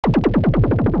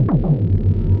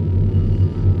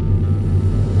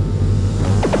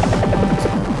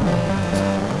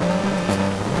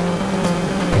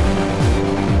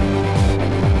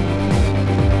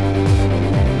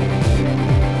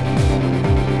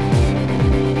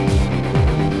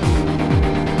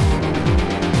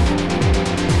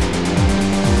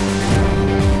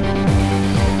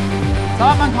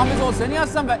حسینی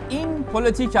هستم و این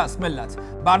پولتیک است ملت.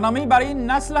 برنامه‌ای برای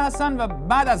نسل حسن و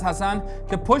بعد از حسن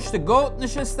که پشت گود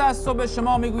نشسته است و به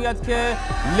شما میگوید که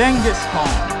لنگش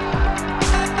کن.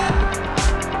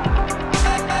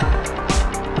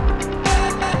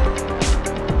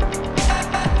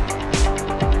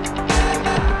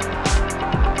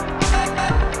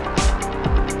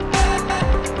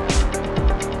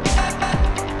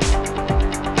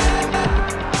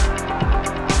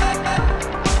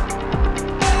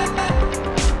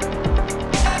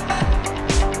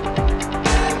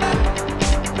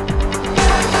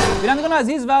 بینندگان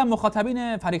عزیز و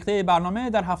مخاطبین فریقه برنامه،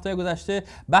 در هفته گذشته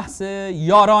بحث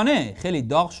یارانه خیلی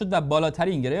داغ شد و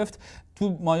بالاترین گرفت.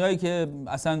 تو مایایی که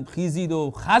اصلا خیزید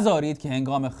و خزارید که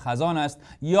هنگام خزان است،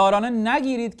 یارانه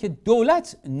نگیرید که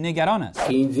دولت نگران است.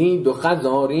 خیزید و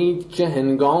خزارید که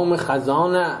هنگام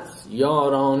خزان است،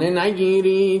 یارانه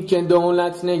نگیرید که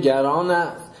دولت نگران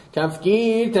است.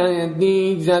 کفگیر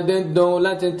تهدید زده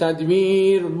دولت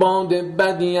تدبیر، باد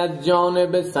بدی از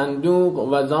جانب صندوق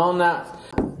وزان است.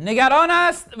 نگران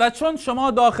است و چون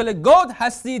شما داخل گود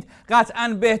هستید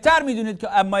قطعا بهتر میدونید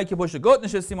که امایی که پشت گود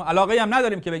نشستیم و علاقه هم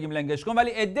نداریم که بگیم لنگش کن، ولی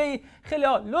عده‌ای خیلی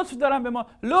لطف دارن به ما،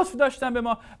 لطف داشتن به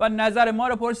ما و نظر ما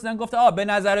رو پرسیدن. گفته به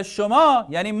نظر شما،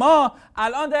 یعنی ما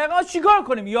الان دقیقاً چیکار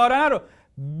کنیم؟ یارانه رو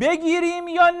بگیریم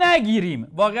یا نگیریم؟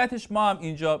 واقعیتش ما هم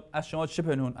اینجا از شما چه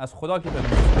پنهون، از خدا که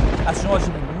پنهون، از شما چه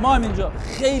پنهون. ما هم اینجا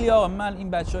خیلی من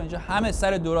این بچه‌ها اینجا همه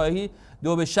سر دوراهی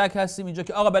دو به شک هستیم اینجا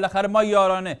که بالاخره ما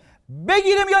یارانه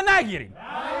بگیریم یا نگیریم.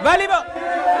 ولی با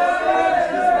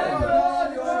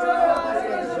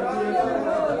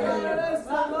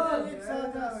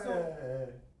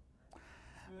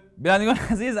بینندگان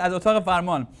عزیز از اتاق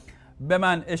فرمان به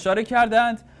من اشاره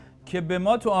کردند که به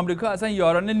ما تو آمریکا اصلا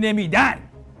یارانه نمیدن.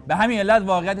 به همین علت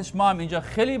واقعیتش ما هم اینجا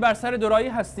خیلی بر سر دورایی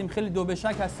هستیم، خیلی دو به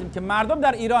شک هستیم که مردم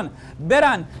در ایران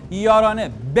برن یارانه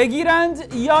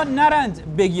بگیرند یا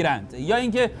نرند بگیرند، یا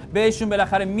اینکه بهشون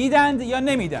بالاخره میدند یا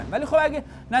نمیدن. ولی خب اگه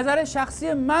نظر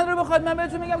شخصی من رو بخواد، من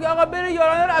بهتون میگم که بره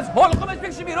یارانه رو از حلقومش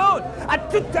بکشی بیرون.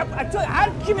 تو هر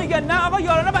کی میگه نه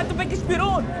یارانه بعد تو بکش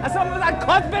بیرون، اصلا از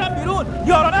کات برم بیرون،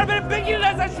 یارانه رو بره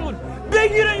بگیرن ازشون،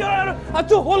 بگیرن یارانه رو از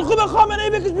تو حلقوم خامنه‌ای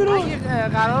بکش بیرون. اگه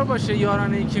قرار باشه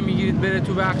یارانه‌ای که میگیرید بره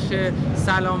تو بخش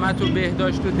سلامت و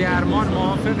بهداشت و درمان،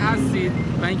 موافق هستید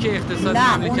و اینکه اقتصاد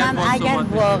مملکت نه، اونم اگر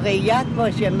واقعیت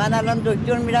باشه. من الان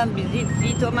دکتر میرم ویزیت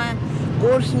 30 تومن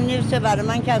قرص مینویسه برای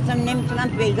من که اصلا نمیتونم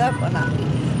پیدا کنم.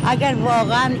 اگر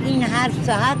واقعا این حرف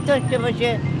صحت داشته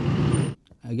باشه،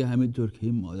 اگه همینطور که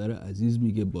این مادر عزیز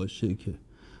میگه باشه که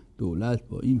دولت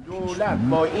با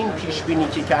این پیش بینی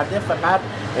که کرده فقط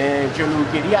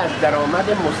جلوگیری از درآمد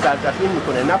مستضعفین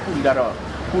میکنه، نه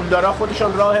پولدارا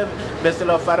خودشون راه به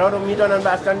اصطلاح فرار رو میدونن و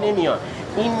اصلا نمیان.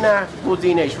 این نه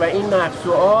گزینش و این نه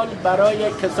سوال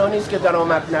برای کسانی است که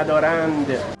درآمد ندارند.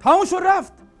 تمام شد،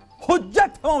 رفت،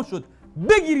 حجت تمام شد.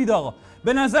 بگیرید آقا.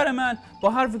 به نظر من با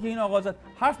حرفی که این آقا زد،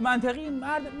 حرف منطقی،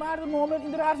 مرد مومن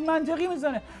این داره حرف منطقی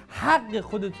میزنه. حق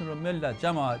خودتون رو ملت،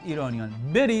 جماعت ایرانیان،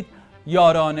 برید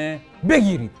یارانه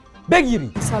بگیرید.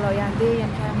 سال آینده یعنی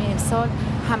همین سال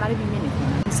همه رو بیمه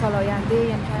میکنن. سال آینده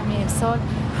یعنی همین سال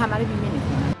همه رو بیمه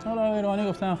میکنن. سال ایرانی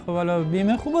گفتن خب حالا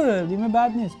بیمه خوبه، بیمه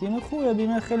بد نیست، بیمه خوبه،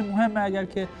 بیمه خیلی مهمه. اگر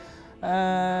که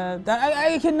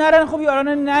اگه که نرن خب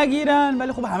یارانه نگیرن،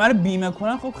 ولی خب همه رو بیمه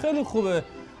کنن خب خیلی خوبه.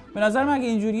 به نظر من اگه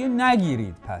اینجوریه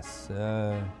نگیرید. پس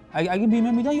اگه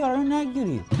بیمه میدن یارانه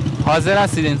نگیرید. حاضر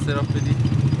هستید انصراف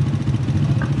بدید؟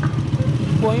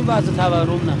 با این وضع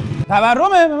تورم نه.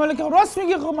 تورمه مملکت، راست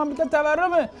میگه. خب مملکت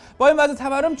تورمه. با این وضع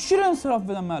تورم چی رو انصراف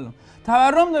بدم؟ معلوم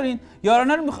تورم دارین،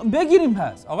 یارانه رو بگیریم.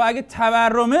 پس آقا اگه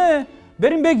تورمه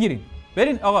بریم بگیریم.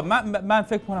 برین آقا. من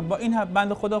فکر کنم با این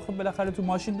بنده خدا خب بالاخره تو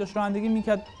ماشین داشت رانندگی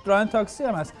میکرد، راننده تاکسی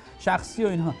هم هست شخصی و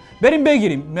اینها. بریم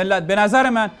بگیریم ملت. به نظر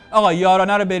من آقا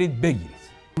یارانه رو برید بگیرید.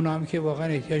 اونا هم که واقعا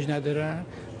احتیاج ندارن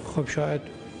خب شاید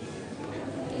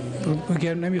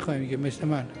بگیرم، نمیخوایم که مثل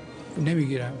من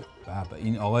نمیگیرم.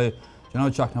 این آقای جناب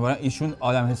چاکنوریان ایشون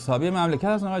آدم حسابی مملکت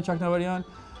هستن. آقای چاکنوریان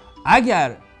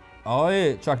اگر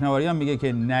آقای چاکنوریان میگه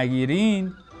که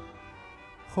نگیرین،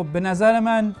 خب به نظر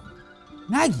من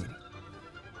نگیرین.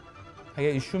 اگر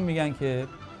ایشون میگن که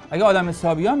اگه آدم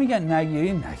حسابی ها میگن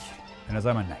نگیرین، به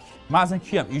نظر من نگیرین. من اصلا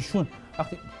کیم؟ ایشون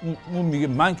وقتی اون میگه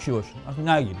من کی باشم؟ وقتی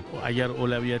نگیرین. اگر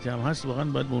اولویتی هم هست واقعا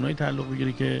باید به اونایی تعلق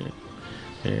بگیره که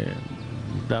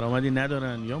درآمدی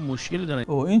ندارن یا مشکلی دارن.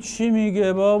 این چی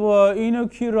میگه بابا؟ اینو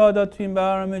کی را داد تو این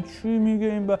برنامه؟ چی میگه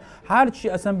این هر چی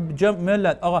اصلا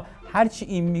ملت آقا، هر چی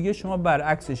این میگه شما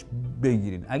برعکسش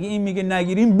بگیرین. اگه این میگه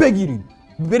نگیرین، بگیرین.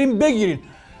 بریم بگیرین.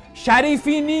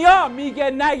 شریفی نیا میگه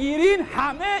نگیرین،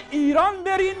 همه ایران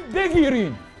برین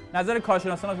بگیرین. نظر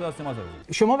کارشناسان تو سیما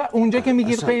زده. شما و اونجا که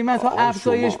میگید قیمت ها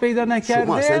افزایش پیدا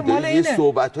نکرده مال اینه.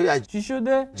 صحبت‌های چی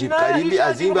شده؟ عجیب غریبی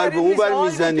از این ور به اون ور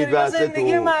میزنید واسه تو.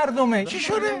 زندگی مردمه. چی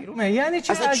شده؟ یعنی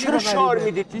چی؟ اصلا چرا شعار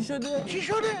میدید؟ چی شده؟ چی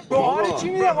شده؟ سوال چی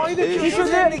میگم آقای دکتر؟ چی شده؟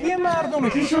 زندگی مردمه.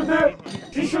 چی شده؟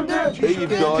 چی شده؟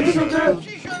 چی شده؟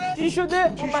 چی شده؟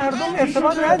 مردم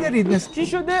ارتباط ندارید. چی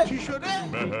شده؟ چی شده؟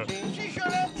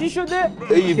 چی شده؟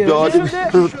 ای داد.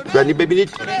 یعنی ببینید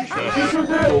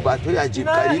صحبت‌های عجیب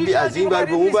غریبی از این ور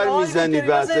به اون ور میزنید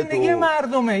واسه تو. زندگی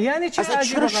مردمه. یعنی چی؟ اصلا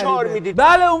چرا شعار میدید؟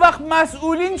 بله اون وقت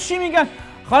مسئولین چی میگن؟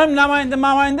 خانم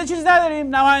نماینده چیز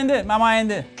نداریم.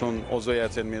 نماینده چون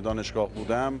عضویت علمی دانشگاه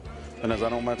بودم به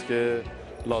نظر اومد که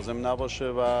لازم نباشه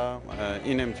و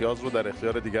این امتیاز رو در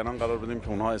اختیار دیگران قرار بدیم که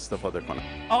اونها استفاده کنن.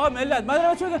 آقا ملت من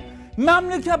دارم چه میگم؟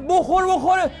 مملکت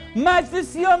بخوره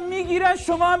مجلسی‌ها میگیرن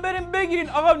شما هم بریم بگیرین.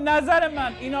 آقا نظر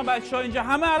من اینا بچه‌ها اینجا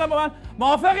همه الان با من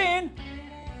موافقین؟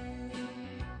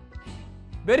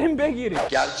 بریم بگیریم.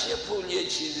 گرچه پول یه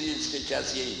چیزی است که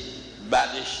کسی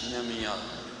بعدش نمیاد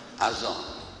از آن،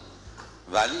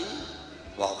 ولی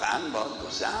واقعا باید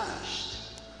گذشت.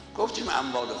 گفتیم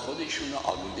اموال خودشون رو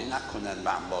آلوده نکنن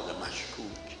به اموال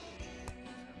مشکوک.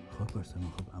 خب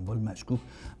اموال مشکوک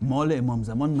مال امام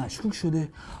زمان مشکوک شده.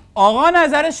 آقا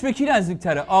نظرش به کی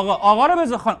نزدیک‌تره؟ آقا رو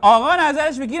بذار خان. آقا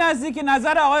نظرش به کی نزدیکه؟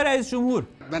 نظر آقای رئیس جمهور.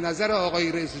 به نظر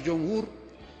آقای رئیس جمهور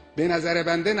به نظر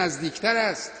بنده نزدیکتر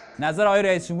است. نظر آقای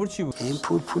رئیس جمهور چی بود؟ این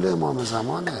پول امام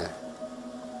زمانه.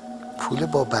 پول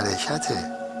با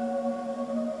برکته.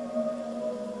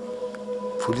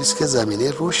 پولیست که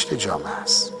زمینه رشد جامعه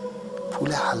است.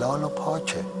 پول حلال و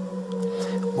پاکه.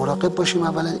 مراقب باشیم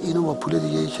اولا اینو با پول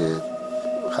دیگه ای که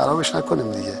خرابش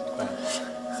نکنیم دیگه.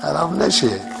 خراب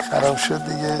نشه. خراب شد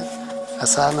دیگه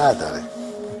اثر نداره.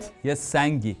 یه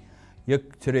سنگی، یک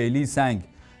تریلی سنگ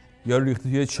یارو ریخته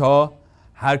توی چاه،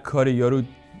 هر کاری یارو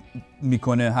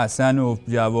میکنه حسن و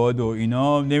جواد و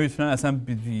اینا نمیتونن اصلا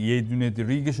یه دونه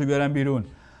ریگشو بیارن بیرون.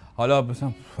 حالا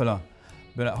مثلا فلان.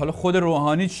 حالا خود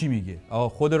روحانی چی میگه؟ آقا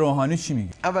خود روحانی چی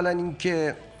میگه؟ اولا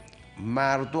اینکه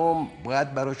مردم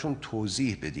باید براشون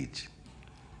توضیح بدید.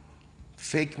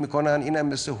 فکر میکنن اینم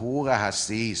مثل حقوق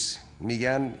هستی است.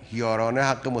 میگن یارانه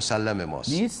حق مسلم ماست.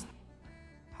 نیست؟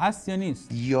 هست یا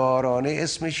نیست؟ یارانه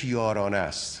اسمش یارانه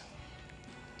است.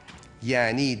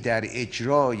 یعنی در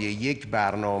اجرای یک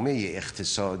برنامه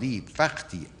اقتصادی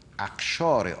وقتی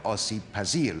اقشار آسیب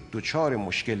پذیر دچار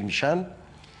مشکل میشن،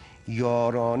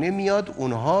 یارانه میاد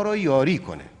اونها رو یاری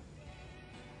کنه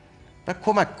و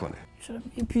کمک کنه. چرا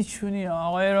میپیچونی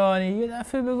آقای روحانی؟ یه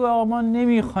دفعه بگو آقا ما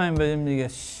نمیخوایم بدیم دیگه.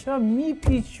 چرا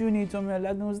میپیچونی تو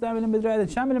ملت؟ 19 میلیون به رای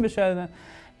چند میلیون بشه دادن؟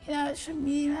 اینا چه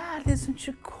میمردسون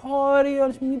چه کاری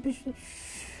میپیچونی؟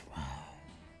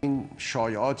 این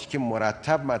شایعاتی که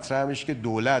مرتب مطرح میشه که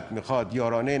دولت میخواد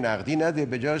یارانه نقدی نده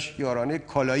به جاش یارانه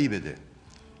کالایی بده.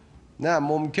 نه،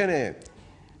 ممکنه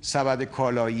سبد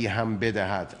کالایی هم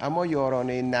بدهد اما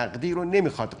یارانه نقدی رو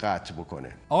نمیخواد قطع بکنه.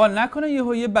 آقا نکنه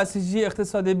یه بسیجی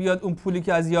اقتصادی بیاد اون پولی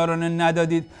که از یارانه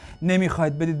ندادید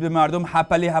نمیخواید بدید به مردم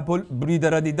هپلی هپل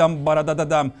بریدر دیدم بارا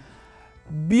دادم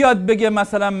بیاد بگه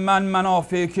مثلا من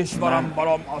منافع کشورم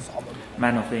برام اصحاب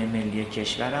منافع ملی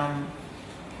کشورم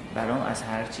برام از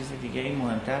هر چیز دیگه این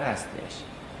مهمتر هستش.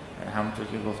 همونطور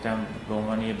که گفتم به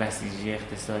عنوان یه بسیجی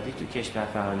اقتصادی تو کشور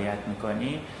فعالیت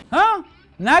میکنیم. ها؟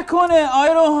 نکنه آقای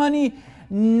روحانی،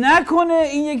 نکنه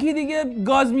این یکی دیگه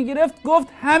گاز میگرفت گفت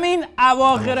همین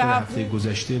اواخر هفته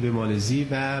گذشته به مالزی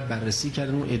و بررسی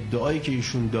کردن اون ادعایی که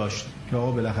ایشون داشت که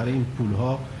آقا بالاخره این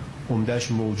پولها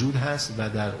عمده‌اش موجود هست و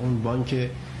در اون بانک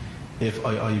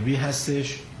FIIB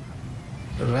هستش.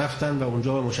 رفتن و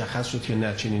اونجا مشخص شد که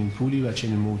نه، چنین پولی و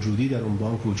چنین موجودی در اون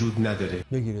بانک وجود نداره.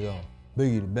 بگیرید آقا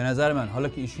بگیرید. به نظر من حالا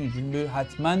که ایشون اینجوری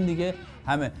حتما دیگه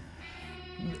همه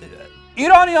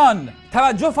ایرانیان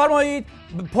توجه فرمایید،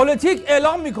 پولتیک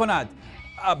اعلام میکند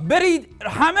برید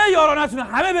همه یارانتون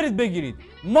همه برید بگیرید.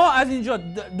 ما از اینجا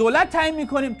دولت تعیین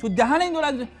میکنیم، تو دهن این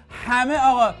دولت همه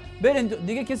آقا برین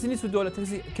دیگه. کسی نیست تو دولت،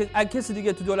 کسی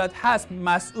دیگه تو دولت هست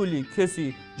مسئولی،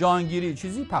 کسی جهانگیری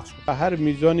چیزی پخش کنه. هر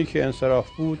میزانی که انصراف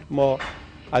بود ما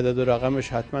عدد و رقمش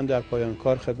حتما در پایان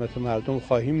کار خدمت مردم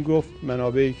خواهیم گفت.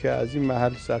 منابعی که از این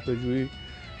محل صرفه‌جویی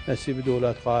نصیب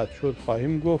دولت خواهد شد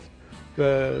خواهیم گفت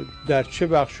و در چه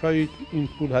بخش‌هایی این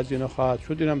پول هزینه خواهد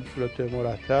شد اینم به صورت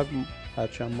مرتب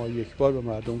هرچند ما یک بار به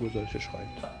مردم گزارشش خواهیم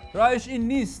داد. راهش این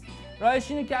نیست.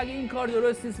 راهش اینه که اگه این کار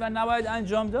درست نیست و نباید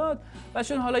انجام داد و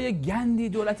چون حالا یه گندی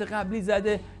دولت قبلی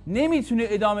زده نمیتونه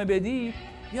ادامه بدی،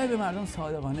 بیای به مردم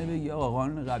صادقانه بگی آقا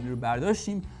قانون قبلی رو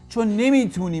برداشتیم چون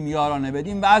نمیتونیم یارانه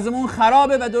بدیم، وضعمون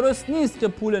خرابه و درست نیست که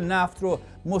پول نفت رو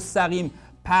مستقیم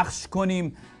پخش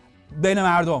کنیم بین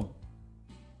مردم.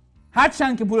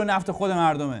 هرچند که پول نفت خود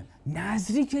مردمه.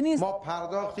 نظری که نیست. ما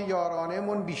پرداخت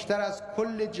یارانه‌مون بیشتر از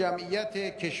کل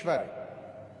جمعیت کشوره.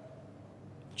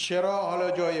 چرا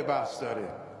حالا جای بحث داره؟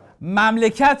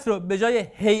 مملکت رو به جای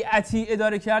هیئتی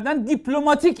اداره کردن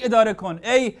دیپلماتیک اداره کن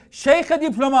ای شیخ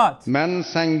دیپلمات. من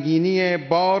سنگینی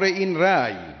بار این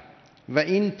رأی و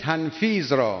این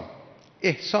تنفیذ را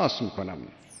احساس میکنم.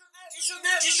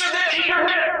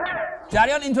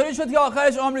 جریان اینطوری شد که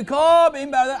آخرش آمریکا به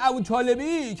این برادر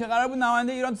ابوطالبی که قرار بود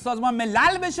نماینده ایران تو سازمان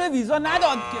ملل بشه ویزا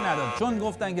نداد چون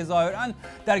گفتن که ظاهراً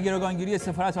در گروگانگیری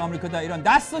سفارت آمریکا در ایران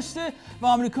دست داشته و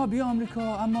آمریکا بیا آمریکا،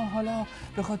 اما حالا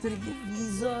به خاطر یه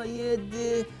ویزای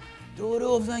دوره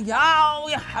افتادن که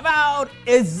خبر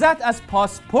عزت از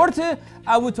پاسپورت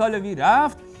ابوطالبی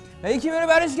رفت و یکی بره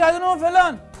برش گردونه و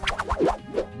فلان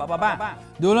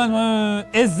دولت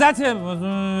عزت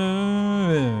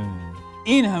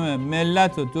این همه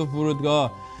ملت و تو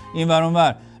فرودگاه این ور اون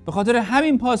ور به خاطر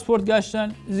همین پاسپورت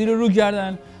گشتن زیر رو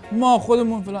کردن ما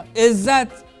خودمون فلان عزت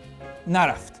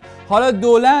نرفت. حالا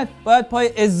دولت باید پای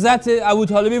عزت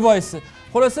ابوطالبی وایسه.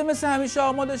 خلاصه مثل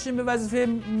همیشه ما داشتیم به وظیفه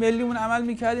ملیمون عمل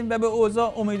میکردیم و به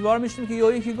اوضاع امیدوار میشدیم که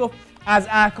یکی گفت از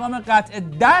احکام قطع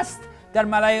دست در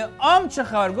ملأ عام چه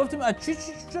خبر؟ گفتیم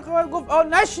چه خبر؟ گفت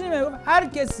نشنیمه. گفت هر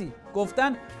کسی.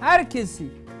 گفتن هر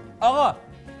کسی. آقا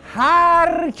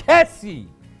هر کسی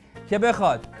که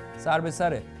بخواد سر به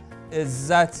سر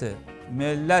عزت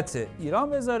ملت ایران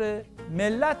بذاره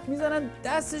ملت میزنن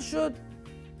دستشو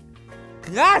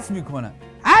قطع میکنن.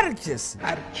 هر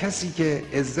کسی که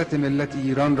عزت ملت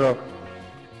ایران را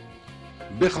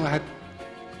بخواهد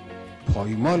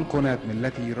پایمال کند،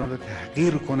 ملت ایران را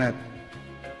تحقیر کند،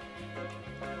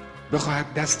 بخواهد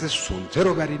دست سلطه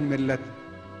رو بر این ملت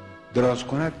دراز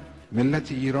کند،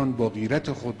 ملت ایران با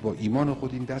غیرت خود با ایمان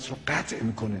خود این دست رو قطع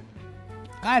میکنه.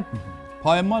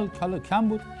 پایمال کم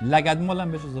بود، لگدمال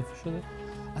هم بهش اضافه شده.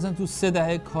 اصلا تو 3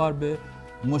 دهه کار به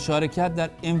مشارکت در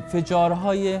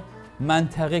انفجارهای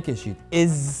منطقه کشید.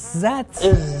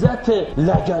 عزت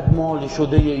لگدمال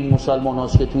شده این مسلمان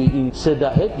هاست که توی این 3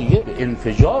 دهه دیگه به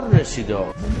انفجار رسیده.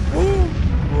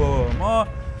 ما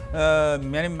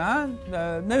یعنی من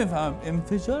نمیفهمم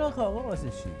انفجار آقا واسه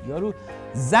چی؟ یارو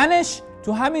زنش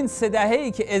تو همین 3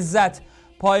 دهه‌ای که عزت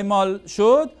پایمال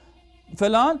شد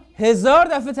فلان 1000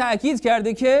 دفعه تأکید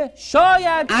کرده که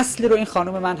شاید اصلی رو این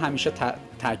خانم من همیشه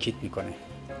تأکید میکنه.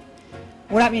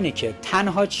 اونم اینه که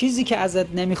تنها چیزی که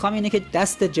ازت نمیخوام اینه که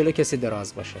دست جلو کسی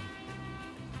دراز باشه.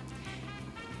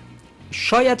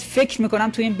 شاید فکر میکنم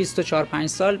تو این 24-5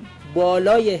 سال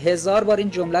بالای 1000 بار این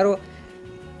جمله رو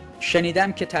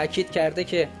شنیدم که تأکید کرده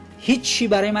که هیچی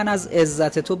برای من از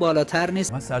عزت تو بالاتر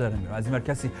نیست. من سر دارم میرم از این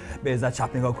کسی به عزت چپ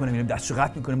نگاه کنه میریم دستشو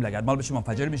قطع میکنیم لگدمال بشه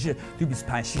منفجر میشه تو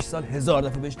 25-6 سال 1000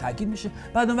 دفعه بهش تاکید میشه.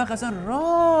 بعد اون وقت اصلا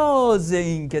راز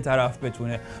این که طرف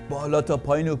بتونه بالا تا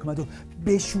پایین حکومتو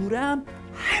بشورم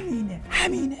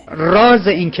همینه. راز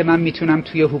این که من میتونم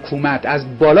توی حکومت از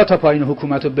بالا تا پایین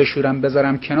حکومتو بشورم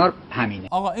بذارم کنار همینه.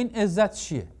 آقا این عزت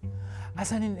چیه؟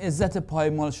 اصلا این عزت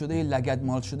پایمال شده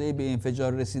لگدمال شده به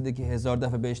انفجار رسیده که 1000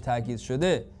 دفعه بهش تاکید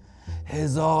شده.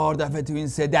 1000 دفعه تو این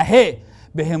 3 دهه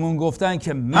به همون گفتن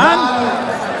که من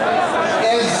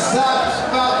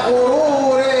عزت و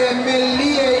غرور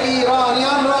ملی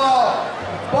ایرانیان را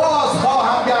باز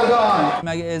خواهم گرداند.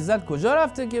 مگه عزت کجا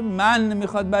رفته که من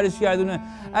میخواد برش گردونه؟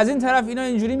 از این طرف اینا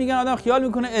اینجوری میگن آدم خیال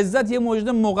میکنه عزت یه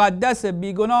مژده مقدس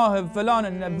بیگناه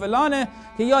فلانه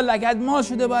که یا لگدمال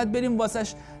شده باید بریم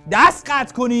واسش دست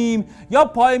قطع کنیم یا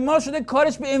پایمال شده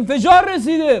کارش به انفجار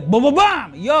رسیده بام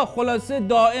یا خلاصه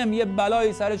دائم یه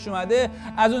بلایی سرش اومده.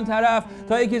 از اون طرف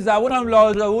تا یکی زبونم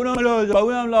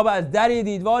لا از دری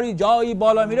دیدواری جایی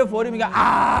بالا میره فوری میگه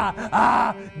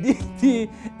دیدی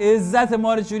عزت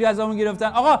ما رو چوری از همون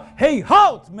گرفتن. آقا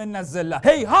هیهات من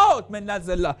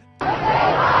الذله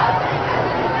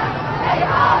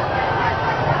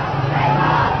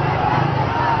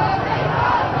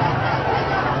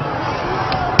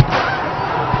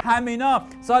همینا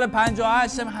سال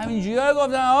 58 هم همینجوری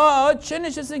گفتن آقا چه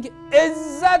نشسته که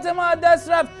عزت ما از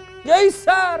دست رفت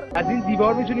قیصر. از این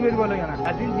دیوار میتونی بری بالا یا نه؟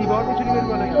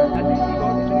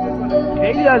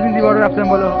 خیلی از این دیوار رفتن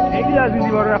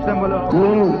بالا.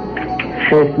 این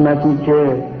خدمتی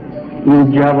که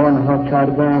این جوان ها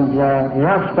کردند و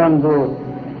رفتند و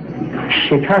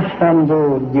شکستند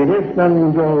و گرفتند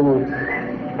اینجا و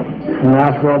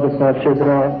افراد فاسد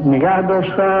را نگه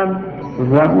داشتند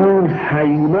و اون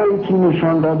هیولایی که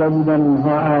نشان داده بودن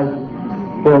اونها از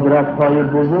قدرت‌های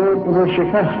بزرگ رو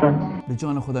شکستن. به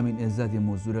جان خودم این عزت یه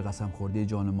موضوع قسم خورده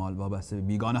جان و مال وابسته به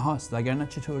بیگانه هاست، وگرنه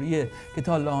چطوریه که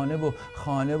تا لانه و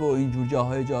خانه و اینجور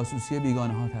جاهای جاسوسی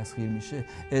بیگانه ها تسخیر میشه،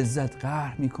 عزت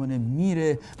قهر میکنه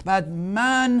میره، بعد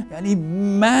من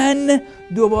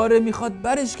دوباره میخواد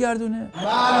برش گردونه.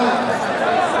 من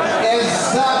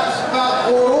عزت و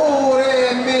غرور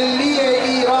ملی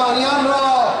ایرانیان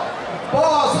را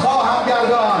باز خواهم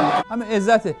گرداند. همه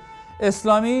عزت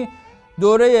اسلامی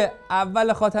دوره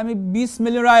اول خاتمی 20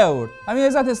 میلیون رای آورد. همین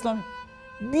عزت اسلامی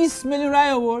 20 میلیون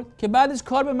رای آورد که بعدش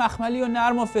کار به مخملی و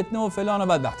نرم و فتنه و فلان و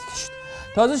بدبختی کشید.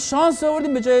 تازه شانس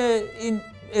آوردیم به جای این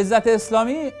عزت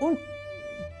اسلامی اون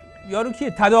یارو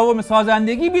کیه؟ تداوم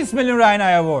سازندگی 20 میلیون رای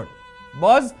نیاورد.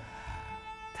 باز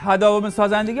تداوم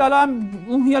سازندگی حالا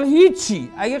هیچی.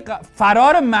 اگه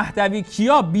فرار مهدوی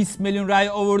کیا 20 میلیون رای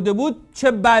آورده بود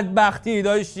چه بدبختی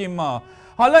داشتیم ما.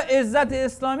 حالا عزت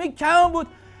اسلامی کم بود.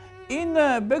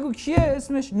 این بگو کیه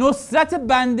اسمش؟ نصرت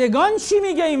بندگان چی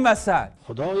میگه این وسط؟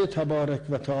 خدای تبارک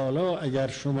و تعالی اگر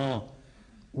شما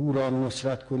او را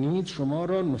نصرت کنید شما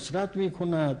را نصرت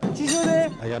میکند. چی شده؟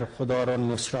 اگر خدا را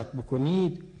نصرت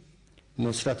بکنید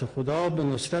نصرت خدا به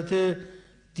نصرت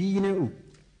دین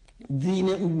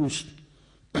اوست،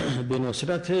 به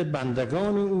نصرت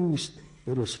بندگان اوست،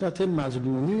 به نصرت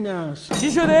مظلومین است.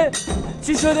 چی شده؟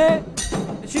 چی شده؟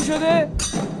 چی شده؟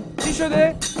 چی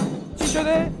شده؟ چی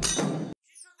شده؟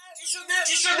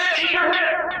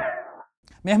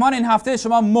 مهمان این هفته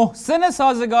شما محسن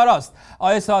سازگاراست.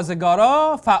 آقای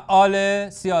سازگارا فعال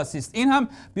سیاسی است. این هم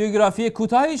بیوگرافی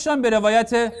کوتاه ایشان به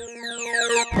روایت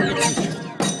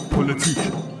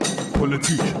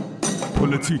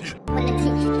پولتیک.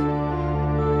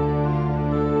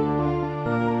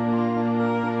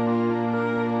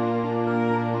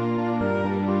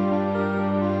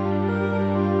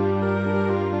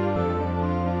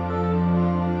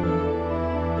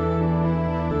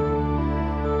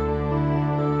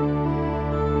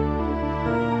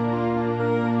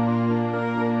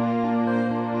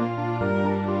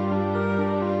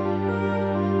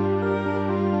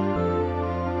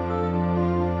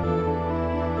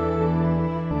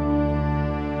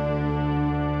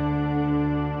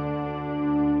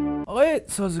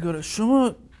 سازگارا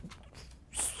شما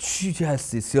چی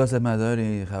هستی؟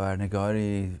 سیاستمداری،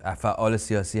 خبرنگاری، فعال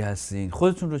سیاسی هستین؟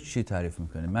 خودتون رو چی تعریف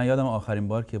میکنید؟ من یادم آخرین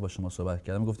بار که با شما صحبت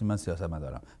کردم گفتیم من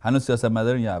سیاستمدارم. هنوز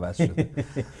سیاستمدارین یا عوض شده؟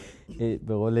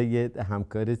 به قول یه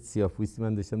همکار سیاه‌پوستی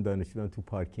من داشتم دانشجوام تو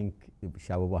پارکینگ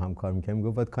شبا با هم کار می‌کردم،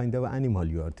 میگفت کایند اف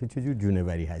انیمال یو آر، تو چجور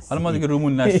جونوری هستی؟ حالا ما دیگه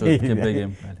رومون نشد که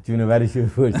بگیم جونوریشو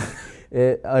بپرس.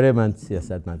 آره من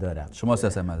سیاستمدارم. شما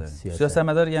سیاستمدارین.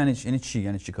 سیاستمدار یعنی چی؟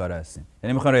 یعنی چی کار هستین؟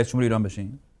 یعنی میخوان رئیس جمهور ایران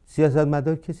بشین؟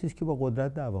 سیاستمدار کسی است که با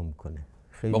قدرت دعوا میکنه.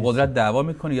 با قدرت دعوا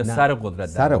میکنه یا سر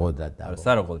قدرت دعوا؟ سر قدرت دعوا.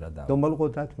 سر قدرت دعوا. دنبال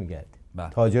قدرت میگرده.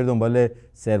 تاجر دنبال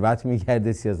ثروت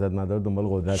میگرده، سیاستمدار دنبال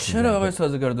قدرت. چرا آقای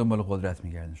سازگار دنبال قدرت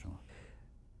میگردین شما؟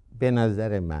 به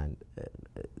نظر من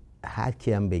هر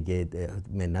کی هم بگه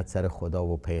منت سر خدا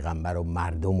و پیغمبر و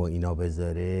مردم و اینا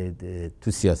بذاره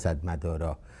تو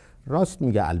سیاستمدارا راست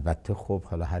میگه. البته خب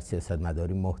حالا هر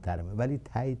سیاستمداری محترمه، ولی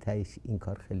تهش این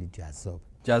کار خیلی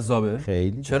جذابه.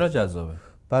 خیلی. چرا جذابه؟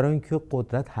 برای اینکه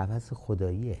قدرت هوس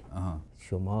خداییه.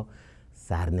 شما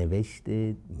سرنوشت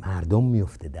مردم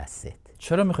میفته دستت.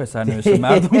 چرا میخوای سرنوشت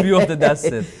مردم بیفته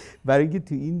دستت؟ برای اینکه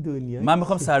تو این دنیا من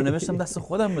میخوام سرنوشتم دست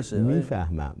خودم باشه.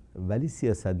 میفهمم، ولی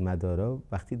سیاستمدارا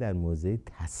وقتی در موضع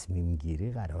تصمیم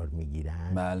گیری قرار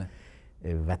میگیرن، بله،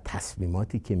 و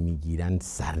تصمیماتی که میگیرن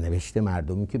سرنوشت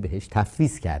مردمی که بهش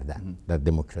تفویض کردن در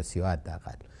دموکراسی ها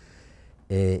حداقل،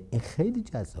 این خیلی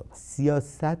جذاب.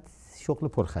 سیاست شغل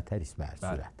پرخطری است به هر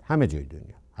صورت، همه جای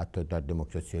دنیا، حتی در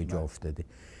دموکراسی های جا افتاده.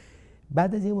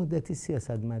 بعد از یه مدتی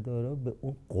سیاستمدارا به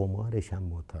اون قمارش هم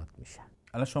معتاد میشن.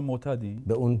 الان شما معتادی؟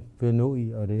 به اون به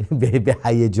نوعی آره به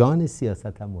هیجان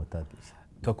سیاست هم معتاد میشن.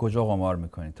 تا کجا قمار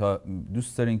میکنین؟ تا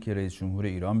دوست دارین که رئیس جمهور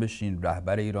ایران بشین،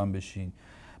 رهبر ایران بشین؟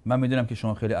 من میدونم که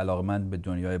شما خیلی علاقمند به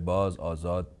دنیای باز،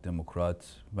 آزاد،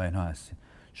 دموکرات و اینها هستین.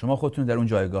 شما خودتون در اون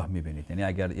جایگاه میبینید؟ یعنی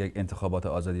اگر یک انتخابات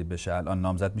آزادی بشه الان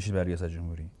نامزد میشید برای ریاست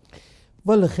جمهوری؟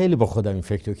 والا خیلی با خودم این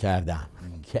فکر رو کردم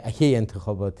که اگه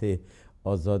انتخابات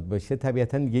آزاد باشه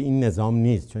طبیعتا دیگه این نظام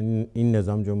نیست، چون این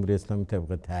نظام جمهوری اسلامی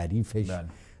طبق تعریفش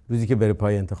روزی که بره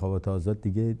پای انتخابات آزاد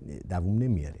دیگه دووم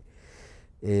نمیاره.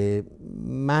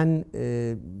 من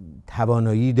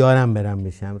توانایی دارم برم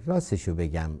بشم، راستشو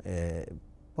بگم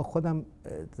با خودم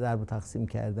ضرب و تقسیم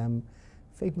کردم،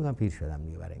 فکر میکنم پیر شدم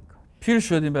دیگه برای این کار. پیر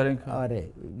شدیم برای این کار؟ آره،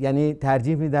 یعنی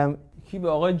ترجیح میدم کی به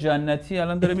آقای جنتی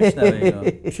الان داره میشنوه اینا.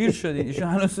 پیر شدین ایشون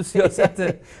هنوز تو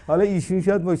سیاسته. حالا ایشون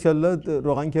شاید ماشاءالله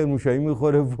روغن کرموشایی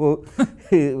میخوره و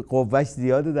قوتش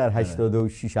زیاده در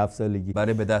 86 7 سالگی.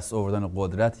 برای به دست آوردن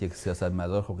قدرت یک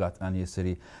سیاستمدار خب قطعا یه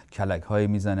سری کلک‌های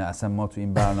میزنه. اصلا ما تو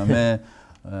این برنامه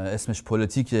اسمش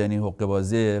پولتیک، یعنی حقه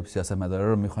بازی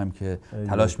سیاستمدارا رو میخوایم که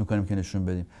تلاش میکنیم که نشون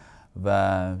بدیم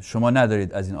و شما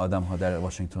ندارید از این آدم‌ها در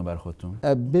واشنگتن بر خودتون.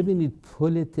 ببینید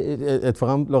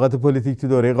اتفاقا لغت پولتیک تو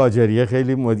دوره قاجاریه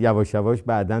خیلی یواش یواش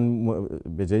بعداً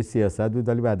به جای سیاست بود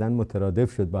ولی بعداً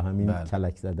مترادف شد با همین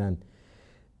کلک زدن.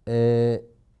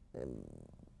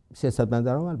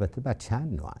 سیاستمداران البته با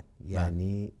چند نوعن،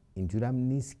 یعنی اینجور هم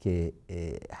نیست که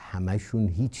همشون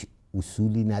هیچ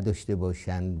اصولی نداشته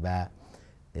باشن و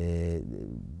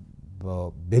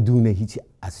با بدون هیچ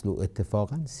اصل و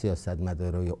اتفاقا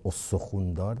سیاستمدارای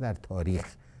استخوندار در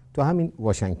تاریخ تو همین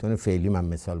واشنگتن فعلی من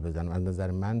مثال بزنم، از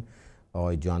نظر من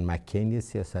آقای جان مکین یه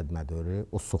سیاستمدار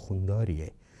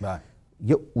استخونداریه،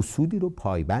 یه اصولی رو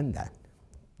پایبندن،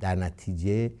 در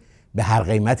نتیجه به هر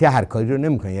قیمتی هر کاری رو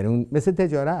نمیکنن، یعنی اون مثل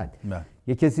تجارت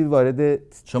یه کسی وارد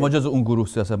شما جز اون گروه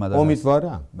سیاستمدار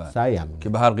امیدوارم سعیم که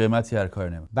به هر قیمتی هر کاری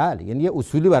نمیکنه. بله، یعنی یه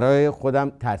اصولی برای خودم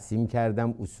ترسیم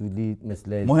کردم، اصولی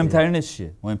مثل مهمترینش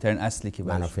چیه؟ مهمترین اصلی که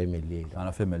منافع ملی ایران.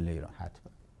 منافع ملی ایران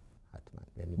حتما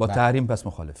یعنی با تحریم پس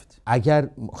مخالفید؟ اگر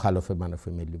مخالف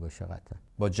منافع ملی باشه قطعا.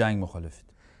 با جنگ مخالفید؟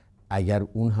 اگر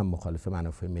اون هم مخالف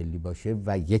منافع ملی باشه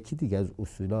و یکی دیگه از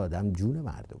اصول آدم جون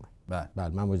مردمه. بله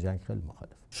من با جنگ خیلی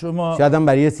مخالفم. شما شاید هم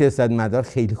برای سیاستمدار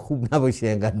خیلی خوب نباشه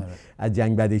اینقدر از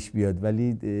جنگ بدش بیاد،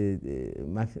 ولی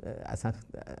من اصلا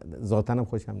ذاتاً هم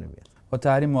خوشم نمیاد. با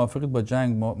تحریم موافقید، با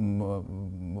جنگ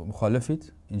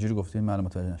مخالفید؟ اینجوری گفتین من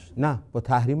متوجه نشدم. نه، با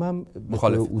تحریم هم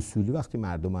به اصولی وقتی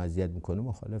مردم اذیت میکنه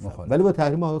مخالفم، ولی با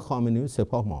تحریم آقای خامنه‌ای و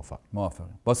سپاه موافقم.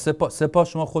 با سپاه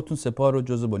شما خودتون سپاه رو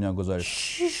جزء بنیانگذار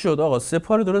چی شد آقا؟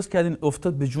 سپاه رو درست کردین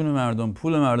افتاد به جون مردم،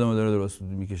 پول مردم رو داره درست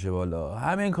میکشه بالا،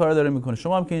 همه این کارا داره میکنه.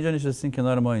 شما هم که اینجا نشستین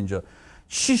کنار ما اینجا،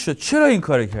 چی شد؟ چرا این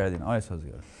کارو کردین آقای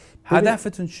سازگارا؟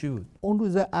 هدفتون چی بود؟ اون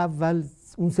روز اول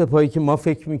اون سپاهی که ما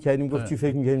فکر میکردیم گفت چی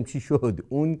فکر میکردیم چی شد،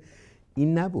 اون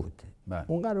این نبود.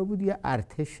 اون قرار بود یه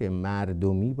ارتش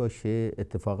مردمی باشه.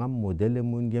 اتفاقا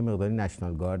مدلمون یه مقداری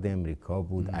نشنال گارد امریکا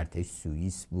بود، ارتش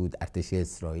سوئیس بود، ارتش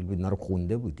اسرائیل بود، اینا رو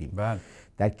خونده بودیم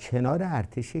در کنار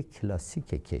ارتش کلاسیک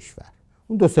کشور.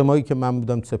 اون 2-3 ماهی که من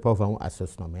بودم سپاه و اون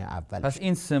اساسنامه اول. پس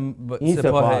این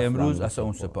سپاه امروز اصلا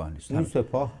اون سپاه نیست. این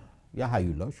سپاه یا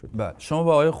هیولا شد. بله. شما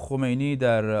با آقای خمینی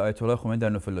در آیت الله خمینی در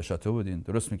نوفل شاتو بودین،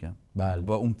 درست میگم؟ بله.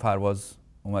 با اون پرواز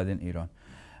اومدین ایران.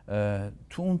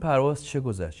 تو اون پرواز چه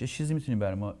گذشت؟ یه چیزی میتونین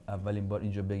برای ما اولین بار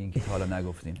اینجا بگین که تا حالا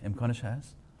نگفتین؟ امکانش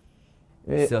هست؟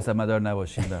 سیاستمدار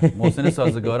نباشین. محسن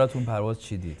سازگارا تو اون پرواز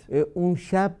چی دید؟ اون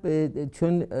شب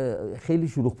چون خیلی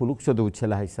شلوغ پلوغ شده بود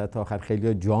 48 ساعت آخر،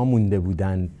 خیلی جا مونده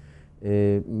بودن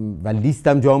و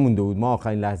لیستم جا مونده بود. ما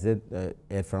آخرین لحظه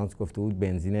ایر فرانس گفته بود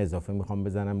بنزین اضافه میخوام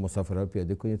بزنم، مسافرها رو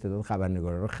پیاده کنید، تعداد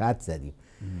خبرنگارا رو خط زدیم.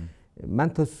 من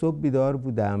تا صبح بیدار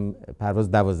بودم.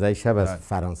 پرواز 12 شب از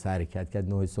فرانسه حرکت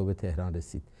کرد، 9 صبح تهران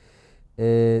رسید.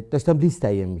 داشتم لیست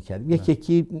تهیه می‌کردم.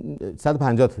 یکی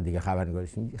 150 تا دیگه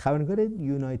خبرنگار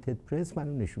یونایتد پرس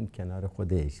منو نشوند کنار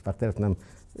خودش. وقتی رفتم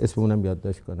اسممونم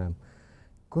یادداشت کنم،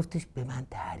 گفتش به من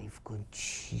تعریف کن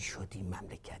چی شد این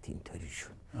مملکت اینطوری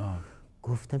شد.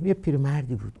 گفتم یه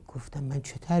پیرمردی بود. گفتم من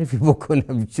چه تعریفی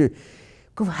بکنم؟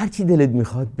 گفت هر چی دلت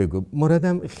میخواد بگو.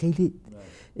 مرادم خیلی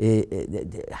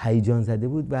هیجان زده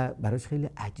بود و براش خیلی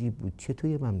عجیب بود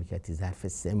چطور یه مملکتی ظرف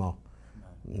 3 ماه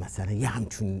مثلا یه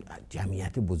همچون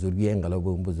جمعیت بزرگی انقلاب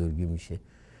اون بزرگی میشه.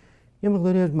 یه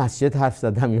مقداری از مسجد حرف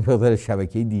زدم، یه مقدار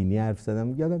شبکه دینی حرف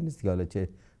زدم، یادم نیست که حالا چه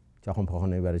چاخون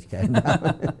پاخونه‌ای براش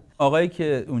کردم. آقایی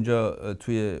که اونجا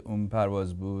توی اون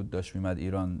پرواز بود داشت میمد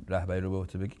ایران رهبری رو به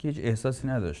عهده بگیره که هیچ احساسی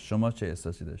نداشت. شما چه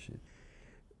احساسی داشتید؟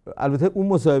 البته اون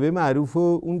مصاحبه معروف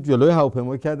و اون جلوی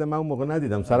هواپیما کردم، من اون موقع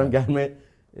ندیدم، سرم گرم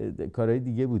کارهای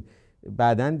دیگه بود.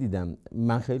 بعداً دیدم.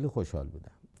 من خیلی خوشحال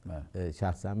بودم.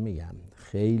 شخصا میگم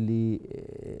خیلی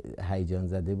هیجان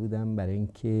زده بودم برای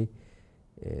اینکه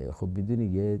خب بدونی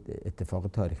یه اتفاق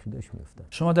تاریخی داشت میافتاد.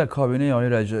 شما در کابینه آقای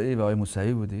رجایی و آقای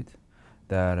موسوی بودید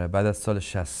در بعد از سال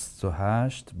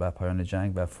 68 با پایان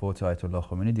جنگ و فوت آیت الله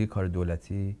خمینی دیگه کار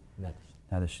دولتی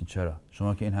نداشتین. چرا؟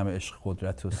 شما که این همه عشق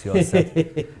قدرت و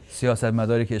سیاست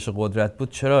مداری که عشق قدرت بود،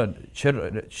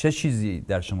 چه چیزی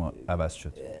در شما عوض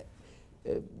شد؟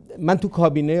 من تو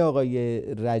کابینه آقای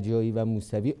رجایی و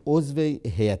موسوی عضو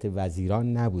هیئت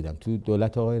وزیران نبودم. تو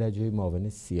دولت آقای رجایی معاون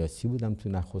سیاسی بودم تو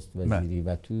نخست وزیری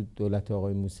و تو دولت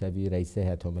آقای موسوی رئیس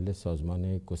هیئت عامل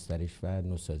سازمان گسترش و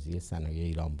نوسازی صنایع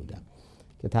ایران بودم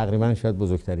که تقریبا شاید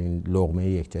بزرگترین لقمه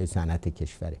یکجای صنعت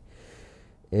کشوره.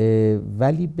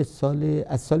 ولی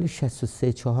از سال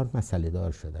 63 مسئله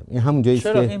دار شدم. این همون جاییست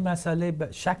که چرا این مسئله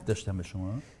شک داشتم به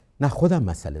شما؟ نه خودم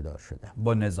مسئله دار شدم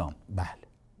با نظام. بله،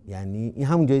 یعنی این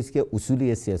همون جاییست که اصول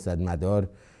یه سیاستمدار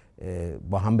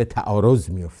با هم به تعارض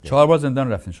میفته. 4 بار زندان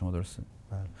رفتین شما، درسته؟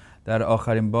 در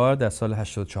آخرین بار در سال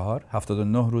 84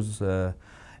 79 روز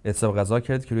اعتصاب غذا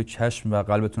کردید که روی چشم و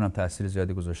قلبتون هم تاثیر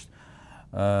زیادی گذاشت.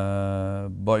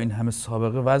 با این همه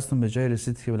سابقه وضعتون به جای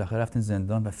رسید که بالاخره رفتین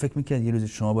زندان و فکر می‌کردید یه روزی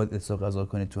شما باید اعتصاب غذا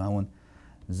کنید تو همون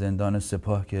زندان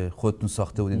سپاه که خودتون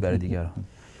ساخته بودید برای دیگران.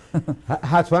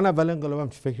 حتما اول انقلابم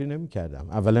چه فکری نمی‌کردم.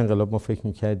 اول انقلاب ما فکر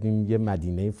می‌کردیم یه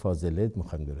مدینه فاضله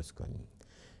می‌خوایم درست کنیم.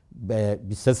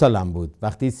 23 سالم بود.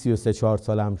 وقتی 33-4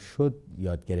 سالم شد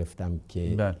یاد گرفتم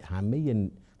که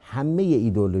همه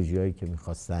ایدئولوژی‌هایی که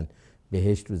می‌خواستن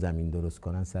بهشت رو زمین درست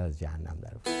کنن سر از جهنم در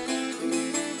آورد.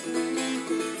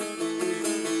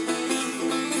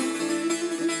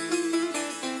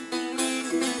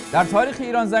 در تاریخ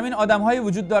ایران زمین آدم‌هایی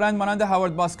وجود دارند مانند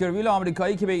هاوارد باسکرویل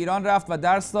آمریکایی که به ایران رفت و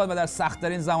درس داد و در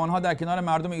سخت‌ترین زمان‌ها در کنار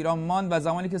مردم ایران ماند و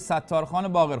زمانی که ستارخان و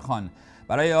باقرخان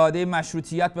برای اعاده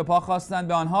مشروطیت به پا خواستند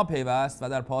به آنها پیوست و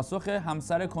در پاسخ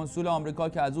همسر کنسول آمریکا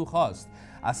که از او خواست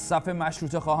از صف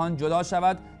مشروطه خواهان جدا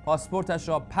شود پاسپورتش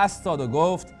را پس داد و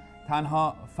گفت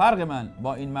تنها فرق من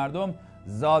با این مردم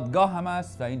زادگاه هم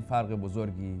است و این فرق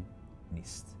بزرگی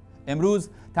نیست. امروز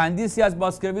تندیسی از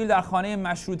باسکرویل در خانه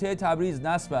مشروطه تبریز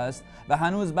نصب است و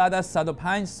هنوز بعد از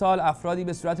 105 سال افرادی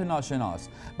به صورت ناشناس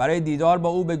برای دیدار با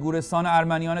او به گورستان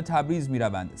ارمنیان تبریز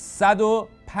می‌روند.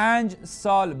 105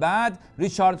 سال بعد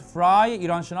ریچارد فرای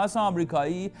ایرانشناس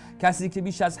آمریکایی، کسی که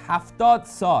بیش از 70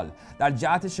 سال در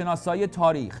جهت شناسایی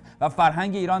تاریخ و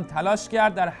فرهنگ ایران تلاش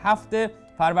کرد، در هفته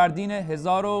فروردین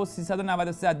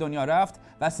 1393 از دنیا رفت،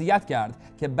 وصیت کرد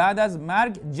که بعد از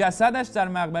مرگ جسدش در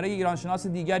مقبره ایرانشناس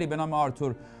دیگری به نام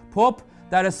آرتور پوپ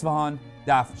در اصفهان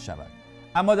دفن شود.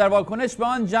 اما در واکنش به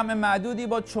آن جمع معدودی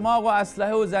با چماق و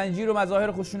اسلحه و زنجیر و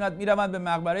مظاهر خشونت می‌روند به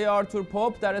مقبره آرتور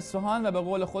پوپ در اصفهان و به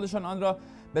قول خودشان آن را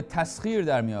به تسخیر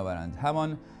در می‌آورند.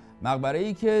 همان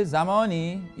مقبره‌ای که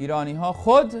زمانی ایرانی‌ها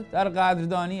خود در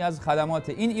قدردانی از خدمات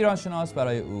این ایرانشناس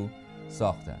برای او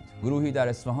ساختند. گروهی در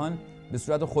اصفهان به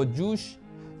صورت خودجوش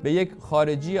به یک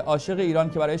خارجی عاشق ایران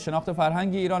که برای شناخت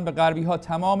فرهنگ ایران به غربی‌ها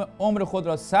تمام عمر خود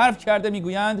را صرف کرده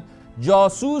میگویند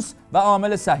جاسوس و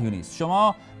عامل صهیونیست.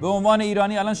 شما به عنوان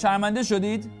ایرانی الان شرمنده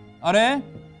شدید؟ آره؟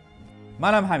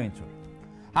 منم همینطور.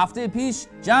 هفته پیش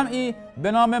جمعی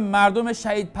به نام مردم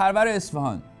شهید پرور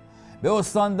اصفهان به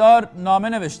استاندار نامه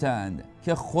نوشتند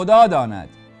که خدا داند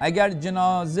اگر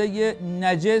جنازه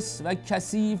نجس و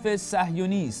کثیف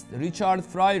صهیونیست ریچارد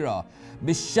فرای را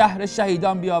به شهر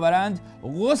شهیدان بیاورند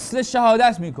غسل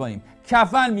شهادت میکنیم،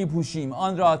 کفن میپوشیم،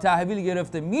 آن را تحویل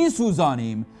گرفته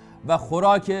میسوزانیم و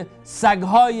خوراک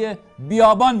سگهای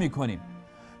بیابان میکنیم.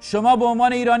 شما به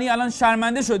عنوان ایرانی الان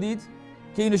شرمنده شدید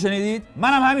که اینو شنیدید؟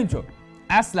 منم همینطور.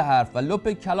 اصل حرف و لپ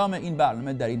کلام این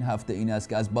برنامه در این هفته این است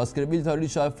که از باسکرویل تا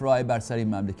ریچارد فرای بر سر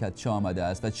این مملکت چه آمده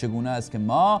است و چگونه است که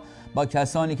ما با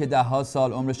کسانی که ده‌ها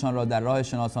سال عمرشان را در راه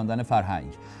شناساندن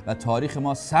فرهنگ و تاریخ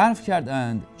ما صرف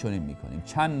کردند چنین می‌کنیم.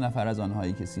 چند نفر از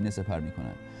آنهایی که سینه سپر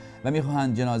می‌کنند و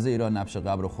می‌خواهند جنازه ای را نبش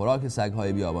قبر و خوراک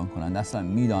سگ‌های بیابان کنند اصلا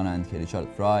می‌دانند که ریچارد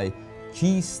فرای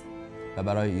کیست و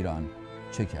برای ایران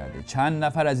چه کرده. چند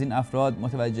نفر از این افراد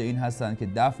متوجه این هستند که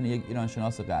دفن یک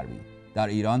ایرانشناس غربی در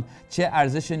ایران چه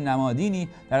ارزش نمادینی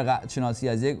در شناسی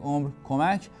از یک عمر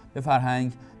کمک به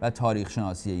فرهنگ و تاریخ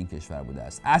شناسی این کشور بوده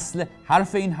است. اصل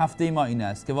حرف این هفته ما این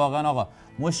است که واقعا آقا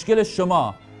مشکل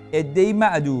شما عده‌ای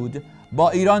معدود با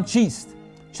ایران چیست؟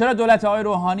 چرا دولت آقای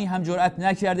روحانی هم جرئت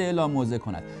نکرده اعلام موضع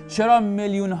کند؟ چرا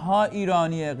میلیون ها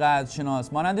ایرانی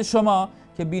قدرشناس مانند شما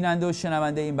که بیننده و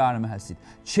شنونده این برنامه هستید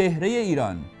چهره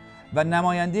ایران و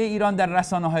نماینده ایران در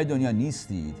رسانه‌های دنیا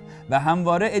نیستید و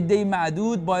همواره عده‌ای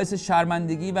معدود باعث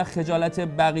شرمندگی و خجالت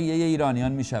بقیه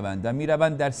ایرانیان میشوند و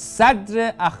میروند در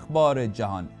صدر اخبار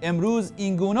جهان؟ امروز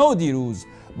اینگونه و دیروز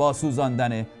با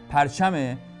سوزاندن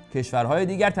پرچم کشورهای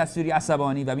دیگر تصویری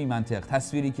عصبانی و بی منطق،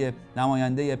 تصویری که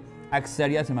نماینده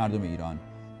اکثریت مردم ایران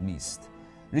نیست.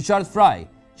 ریچارد فرای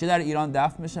چه در ایران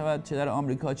دفن می‌شود، چه در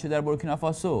آمریکا، چه در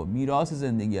بورکینافاسو، میراث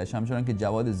زندگیش همچنان که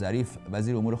جواد ظریف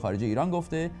وزیر امور خارجه ایران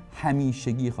گفته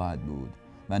همیشگی خواهد بود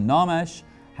و نامش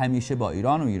همیشه با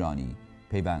ایران و ایرانی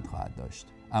پیوند خواهد داشت.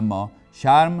 اما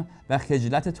شرم و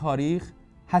خجلت تاریخ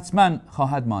حتما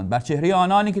خواهد ماند بر چهره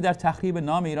آنانی که در تخریب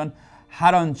نام ایران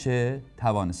هر آنچه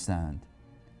توانستند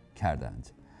کردند.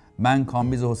 من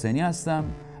کامبیز حسینی هستم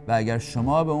و اگر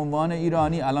شما به عنوان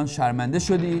ایرانی الان شرمنده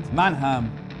شدید من هم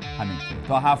همینطور.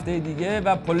 تا هفته دیگه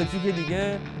و پولتیک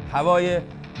دیگه هوای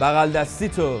بغل دستی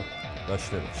تو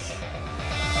داشته باش.